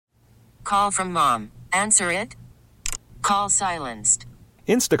Call from mom. Answer it. Call silenced.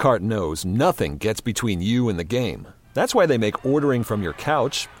 Instacart knows nothing gets between you and the game. That's why they make ordering from your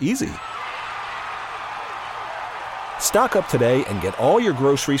couch easy. Stock up today and get all your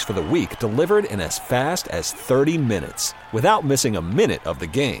groceries for the week delivered in as fast as 30 minutes without missing a minute of the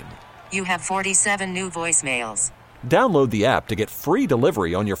game. You have 47 new voicemails. Download the app to get free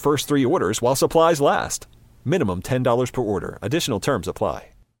delivery on your first 3 orders while supplies last. Minimum $10 per order. Additional terms apply.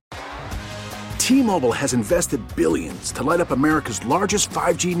 T-Mobile has invested billions to light up America's largest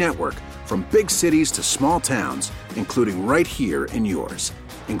 5G network, from big cities to small towns, including right here in yours.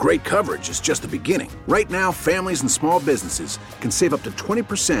 And great coverage is just the beginning. Right now, families and small businesses can save up to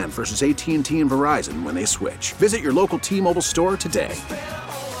 20% versus AT&T and Verizon when they switch. Visit your local T-Mobile store today.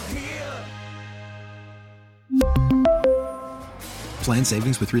 Plan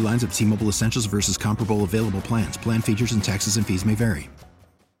savings with 3 lines of T-Mobile Essentials versus comparable available plans. Plan features and taxes and fees may vary.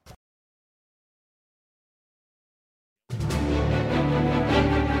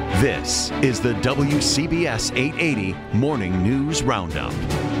 This is the WCBS 880 Morning News Roundup.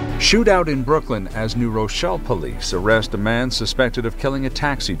 Shootout in Brooklyn as New Rochelle police arrest a man suspected of killing a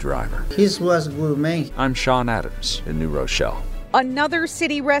taxi driver. His was gourmet. I'm Sean Adams in New Rochelle. Another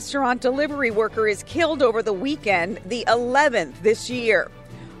city restaurant delivery worker is killed over the weekend, the 11th this year.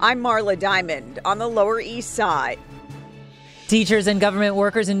 I'm Marla Diamond on the Lower East Side. Teachers and government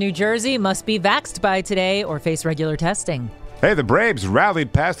workers in New Jersey must be vaxxed by today or face regular testing. Hey, the Braves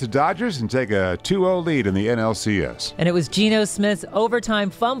rallied past the Dodgers and take a 2-0 lead in the NLCS. And it was Geno Smith's overtime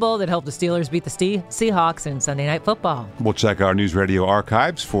fumble that helped the Steelers beat the Seahawks in Sunday Night Football. We'll check our News Radio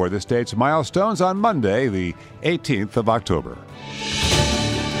archives for this date's milestones on Monday, the 18th of October.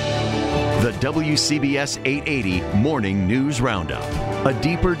 The WCBS 880 Morning News Roundup. A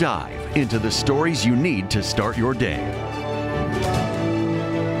deeper dive into the stories you need to start your day.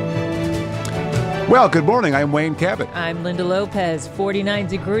 Well, good morning. I'm Wayne Cabot. I'm Linda Lopez. 49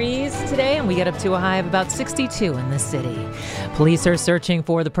 degrees today, and we get up to a high of about 62 in the city. Police are searching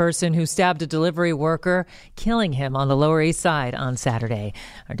for the person who stabbed a delivery worker, killing him on the Lower East Side on Saturday.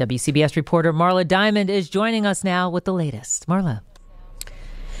 Our WCBS reporter Marla Diamond is joining us now with the latest. Marla.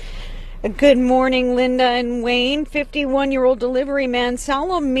 Good morning, Linda and Wayne. 51-year-old delivery man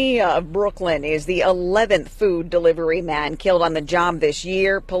Salomia of Brooklyn is the 11th food delivery man killed on the job this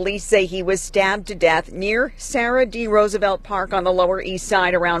year. Police say he was stabbed to death near Sarah D. Roosevelt Park on the Lower East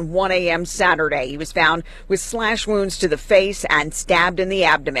Side around 1 a.m. Saturday. He was found with slash wounds to the face and stabbed in the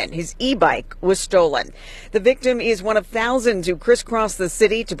abdomen. His e-bike was stolen. The victim is one of thousands who crisscross the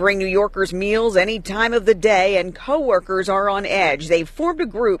city to bring New Yorkers meals any time of the day, and co-workers are on edge. They've formed a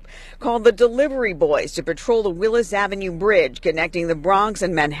group called the Delivery Boys to patrol the Willis Avenue Bridge connecting the Bronx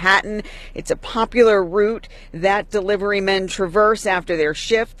and Manhattan. It's a popular route that delivery men traverse after their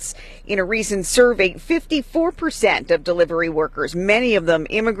shifts. In a recent survey, 54% of delivery workers, many of them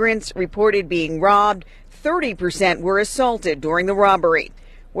immigrants, reported being robbed. 30% were assaulted during the robbery.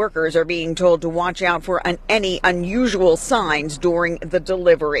 Workers are being told to watch out for any unusual signs during the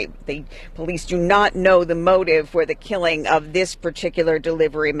delivery. The police do not know the motive for the killing of this particular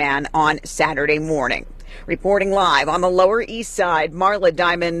delivery man on Saturday morning. Reporting live on the Lower East Side, Marla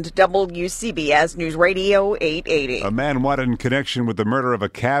Diamond, WCBS News Radio 880. A man wanted in connection with the murder of a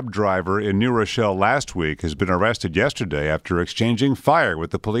cab driver in New Rochelle last week has been arrested yesterday after exchanging fire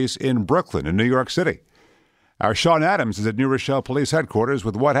with the police in Brooklyn in New York City. Our Sean Adams is at New Rochelle Police Headquarters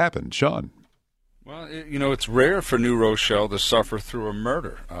with what happened. Sean. Well, it's rare for New Rochelle to suffer through a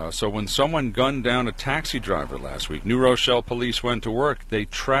murder. So when someone gunned down a taxi driver last week, New Rochelle police went to work. They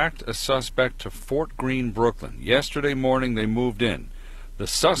tracked a suspect to Fort Greene, Brooklyn. Yesterday morning, they moved in. The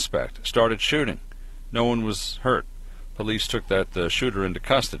suspect started shooting. No one was hurt. Police took that shooter into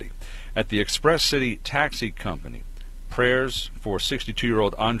custody. At the Express City Taxi Company, prayers for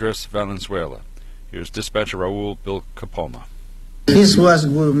 62-year-old Andres Valenzuela. Here's dispatcher Raul Bill Capoma. His was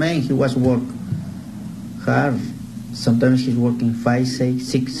gourmet. He was work hard. Sometimes he's working 5,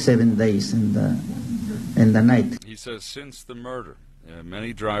 6, 7 days in the night. He says since the murder,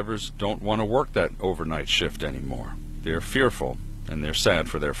 many drivers don't want to work that overnight shift anymore. They're fearful and they're sad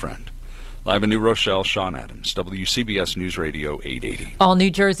for their friend. Live in New Rochelle, Sean Adams, WCBS News Radio 880. All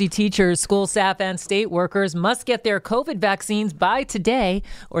New Jersey teachers, school staff, and state workers must get their COVID vaccines by today,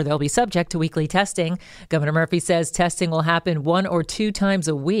 or they'll be subject to weekly testing. Governor Murphy says testing will happen 1 or 2 times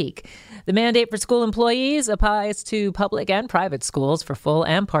a week. The mandate for school employees applies to public and private schools for full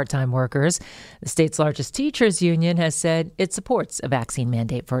and part-time workers. The state's largest teachers union has said it supports a vaccine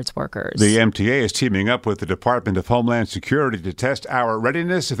mandate for its workers. The MTA is teaming up with the Department of Homeland Security to test our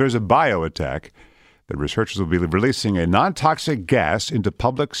readiness if there's a bio attack. The researchers will be releasing a non-toxic gas into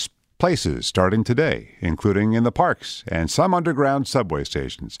public places starting today, including in the parks and some underground subway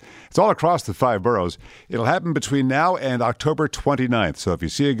stations. It's all across the 5 boroughs. It'll happen between now and October 29th. So if you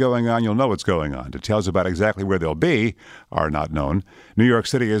see it going on, you'll know what's going on. Details about exactly where they'll be are not known. New York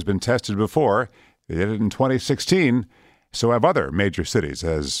City has been tested before. They did it in 2016. So have other major cities,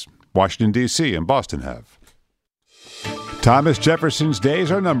 as Washington, D.C. and Boston have. Thomas Jefferson's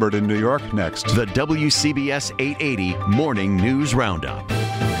days are numbered in New York. Next, The WCBS 880 Morning News Roundup.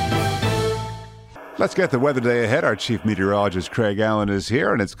 let's get the weather day ahead. Our chief meteorologist, Craig Allen, is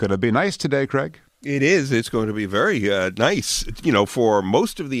here, and it's going to be nice today, Craig. It is. It's going to be very nice, for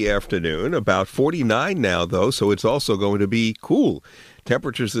most of the afternoon. About 49 now, though, so it's also going to be cool.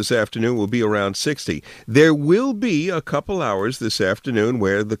 Temperatures this afternoon will be around 60. There will be a couple hours this afternoon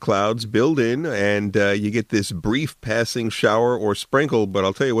where the clouds build in and you get this brief passing shower or sprinkle. But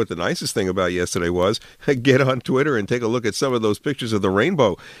I'll tell you what the nicest thing about yesterday was. Get on Twitter and take a look at some of those pictures of the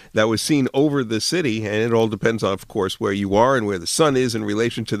rainbow that was seen over the city. And it all depends on, of course, where you are and where the sun is in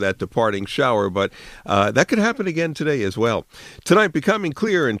relation to that departing shower. But that could happen again today as well. Tonight becoming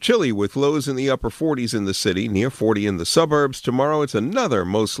clear and chilly with lows in the upper 40s in the city, near 40 in the suburbs. Tomorrow it's another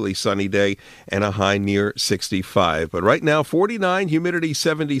mostly sunny day and a high near 65. But right now, 49, humidity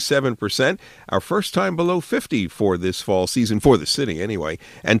 77%. Our first time below 50 for this fall season, for the city anyway.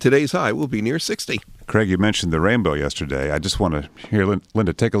 And today's high will be near 60. Craig, you mentioned the rainbow yesterday. I just want to hear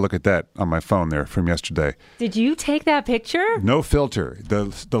Linda take a look at that on my phone there from yesterday. Did you take that picture? No filter.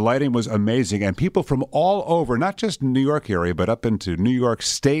 The lighting was amazing, and people from all over, not just New York area, but up into New York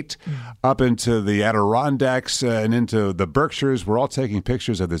State, up into the Adirondacks, and into the Berkshires, were all taking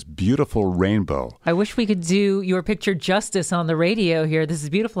pictures of this beautiful rainbow. I wish we could do your picture justice on the radio here. This is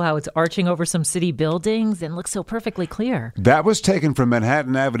beautiful how it's arching over some city buildings and looks so perfectly clear. That was taken from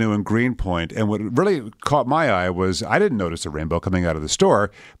Manhattan Avenue in Greenpoint, and what really caught my eye was I didn't notice a rainbow coming out of the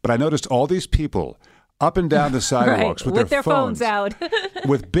store, but I noticed all these people up and down the sidewalks right, with their phones out.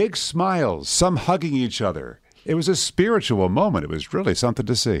 with big smiles, some hugging each other. It was a spiritual moment. It was really something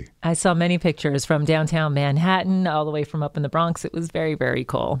to see. I saw many pictures from downtown Manhattan all the way from up in the Bronx. It was very, very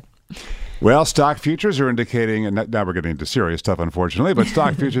cool. Well, stock futures are indicating, and now we're getting into serious stuff, unfortunately, but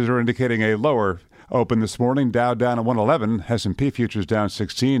stock futures are indicating a lower open this morning. Dow down at 111, S&P futures down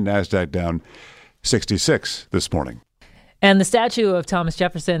 16, NASDAQ down 66 this morning. And the statue of Thomas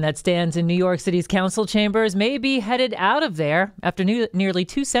Jefferson that stands in New York City's council chambers may be headed out of there after nearly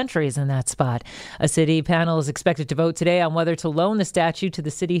 2 centuries in that spot. A city panel is expected to vote today on whether to loan the statue to the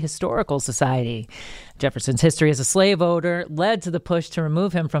City Historical Society. Jefferson's history as a slave owner led to the push to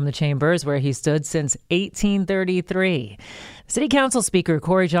remove him from the chambers where he stood since 1833. City Council Speaker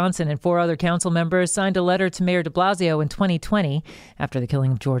Corey Johnson and 4 other council members signed a letter to Mayor de Blasio in 2020 after the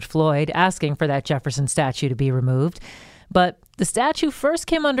killing of George Floyd, asking for that Jefferson statue to be removed. But the statue first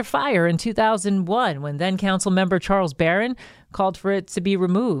came under fire in 2001 when then council member Charles Barron called for it to be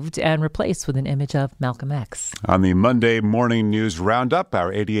removed and replaced with an image of Malcolm X. On the Monday Morning News Roundup,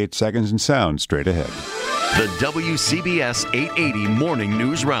 our 88 seconds in sound straight ahead. The WCBS 880 Morning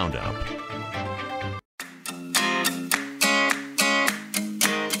News Roundup.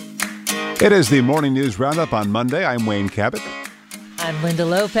 It is the Morning News Roundup on Monday. I'm Wayne Cabot. I'm Linda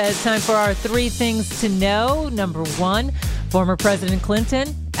Lopez. Time for our 3 things to know. Number 1, former President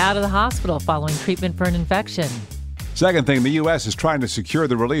Clinton out of the hospital following treatment for an infection. Second thing, the U.S. is trying to secure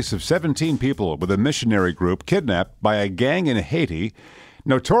the release of 17 people with a missionary group kidnapped by a gang in Haiti,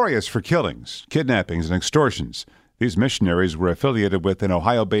 notorious for killings, kidnappings, and extortions. These missionaries were affiliated with an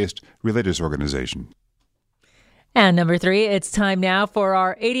Ohio-based religious organization. And number 3, it's time now for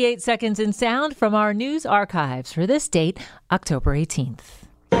our 88 seconds in sound from our news archives for this date, October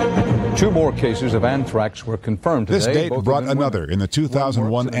 18th. 2 more cases of anthrax were confirmed today. This date brought another in the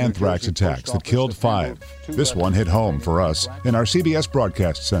 2001 anthrax attacks that killed 5. This one hit home for us in our CBS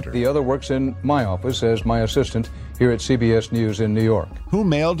Broadcast Center. The other works in my office as my assistant here at CBS News in New York. Who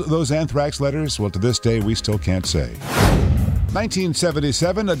mailed those anthrax letters? Well, to this day, we still can't say.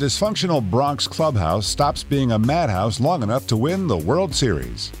 1977, a dysfunctional Bronx clubhouse stops being a madhouse long enough to win the World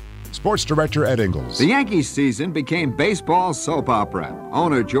Series. Sports director Ed Ingles. The Yankees season became baseball's soap opera.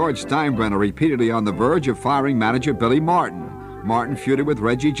 Owner George Steinbrenner repeatedly on the verge of firing manager Billy Martin. Martin feuded with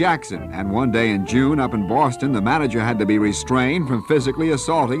Reggie Jackson, and one day in June up in Boston, the manager had to be restrained from physically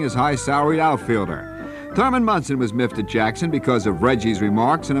assaulting his high-salaried outfielder. Thurman Munson was miffed at Jackson because of Reggie's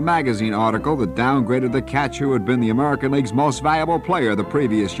remarks in a magazine article that downgraded the catcher who had been the American League's most valuable player the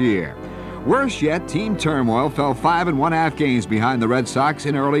previous year. Worse yet, team turmoil fell 5 1/2 games behind the Red Sox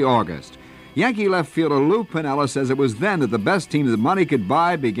in early August. Yankee left fielder Lou Piniella says it was then that the best team that money could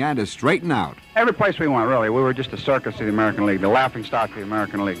buy began to straighten out. Every place we went, really. We were just a circus of the American League, the laughingstock of the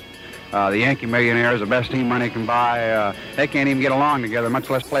American League. The Yankee Millionaires, the best team money can buy. They can't even get along together, much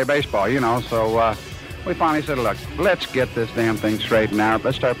less play baseball, So we finally said, look, let's get this damn thing straightened out.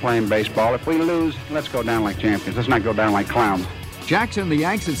 Let's start playing baseball. If we lose, let's go down like champions. Let's not go down like clowns. Jackson and the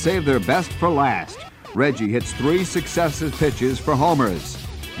Yanks had saved their best for last. Reggie hits 3 successive pitches for homers.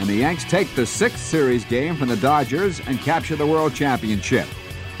 And the Yanks take the 6th series game from the Dodgers and capture the World Championship.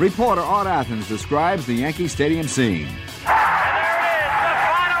 Reporter Art Athens describes the Yankee Stadium scene.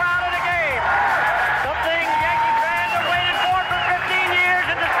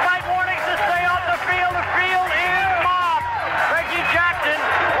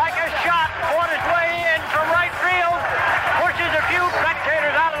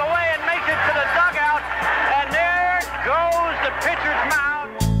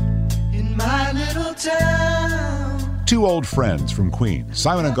 Two old friends from Queens,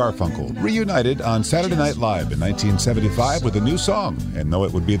 Simon and Garfunkel, reunited on Saturday Night Live in 1975 with a new song. And though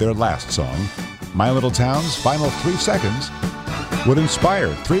it would be their last song, My Little Town's final 3 seconds would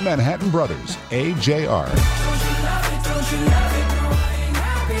inspire 3 Manhattan brothers, AJR,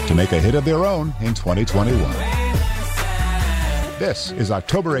 to make a hit of their own in 2021. This is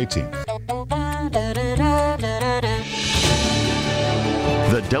October 18th.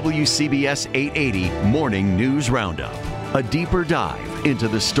 The WCBS 880 Morning News Roundup. A deeper dive into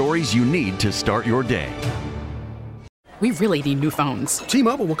the stories you need to start your day. We really need new phones.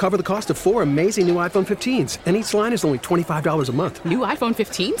 T-Mobile will cover the cost of 4 amazing new iPhone 15s, and each line is only $25 a month. New iPhone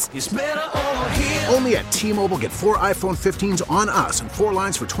 15s? It's better over here. Only at T-Mobile, get 4 iPhone 15s on us and 4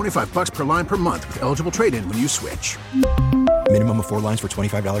 lines for $25 per line per month with eligible trade-in when you switch. Minimum of 4 lines for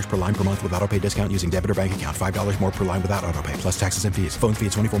 $25 per line per month with autopay discount using debit or bank account. $5 more per line without autopay, plus taxes and fees. Phone fee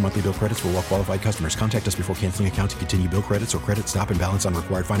at 24 monthly bill credits for well-qualified customers. Contact us before canceling account to continue bill credits or credit stop and balance on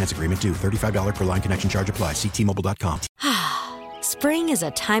required finance agreement due. $35 per line connection charge applies. See T-Mobile.com. Spring is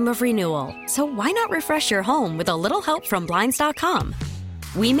a time of renewal, so why not refresh your home with a little help from Blinds.com?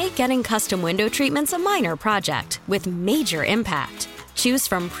 We make getting custom window treatments a minor project with major impact. Choose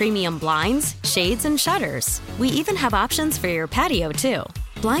from premium blinds, shades, and shutters. We even have options for your patio, too.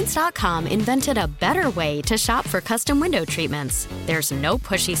 Blinds.com invented a better way to shop for custom window treatments. There's no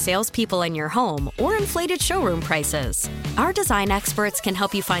pushy salespeople in your home or inflated showroom prices. Our design experts can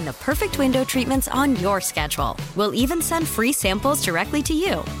help you find the perfect window treatments on your schedule. We'll even send free samples directly to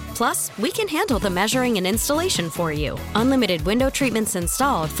you. Plus, we can handle the measuring and installation for you. Unlimited window treatments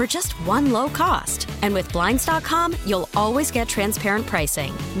installed for just one low cost. And with Blinds.com, you'll always get transparent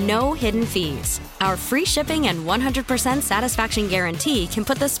pricing. No hidden fees. Our free shipping and 100% satisfaction guarantee can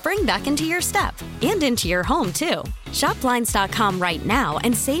put the spring back into your step and into your home, too. Shop Blinds.com right now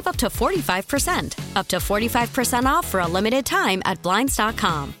and save up to 45%. Up to 45% off for a limited time at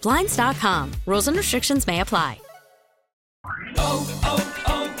Blinds.com. Blinds.com. Rules and restrictions may apply.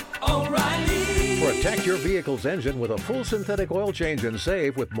 Protect your vehicle's engine with a full synthetic oil change and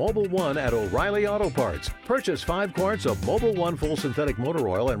save with Mobil 1 at O'Reilly Auto Parts. Purchase 5 quarts of Mobil 1 full synthetic motor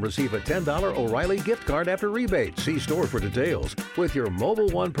oil and receive a $10 O'Reilly gift card after rebate. See store for details. With your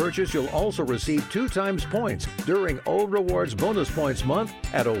Mobil 1 purchase, you'll also receive 2 times points during O Rewards Bonus Points Month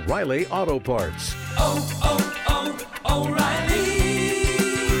at O'Reilly Auto Parts.